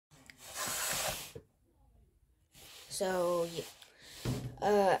So,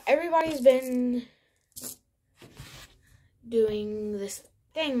 yeah. Everybody's been doing this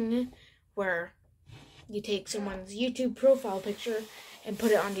thing where you take someone's YouTube profile picture and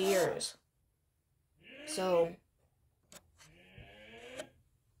put it onto yours. So,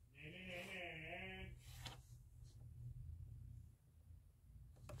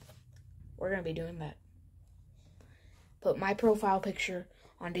 we're going to be doing that. Put my profile picture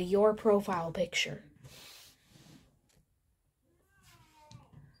onto your profile picture.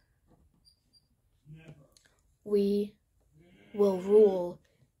 We will rule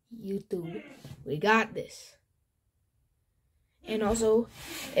YouTube. We got this. And also,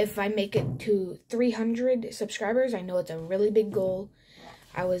 if I make it to 300 subscribers, I know it's a really big goal.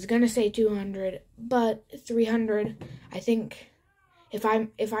 I was gonna say 200, but 300. I think if I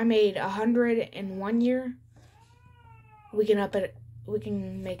made 100 in 1 year, we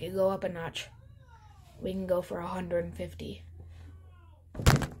can make it go up a notch. We can go for 150.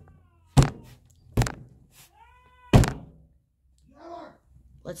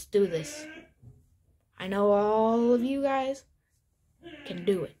 Let's do this. I know all of you guys can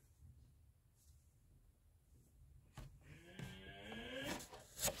do it.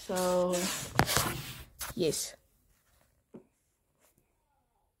 So, yes.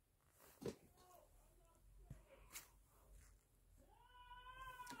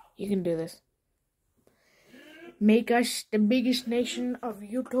 You can do this. Make us the biggest nation of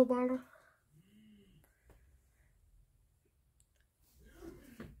YouTube.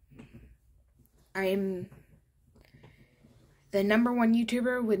 I am the #1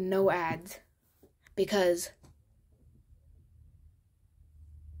 YouTuber with no ads. Because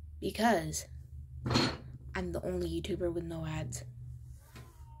I'm the only YouTuber with no ads.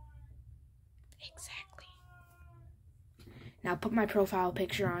 Exactly. Now put my profile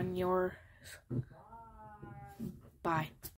picture on yours. Bye.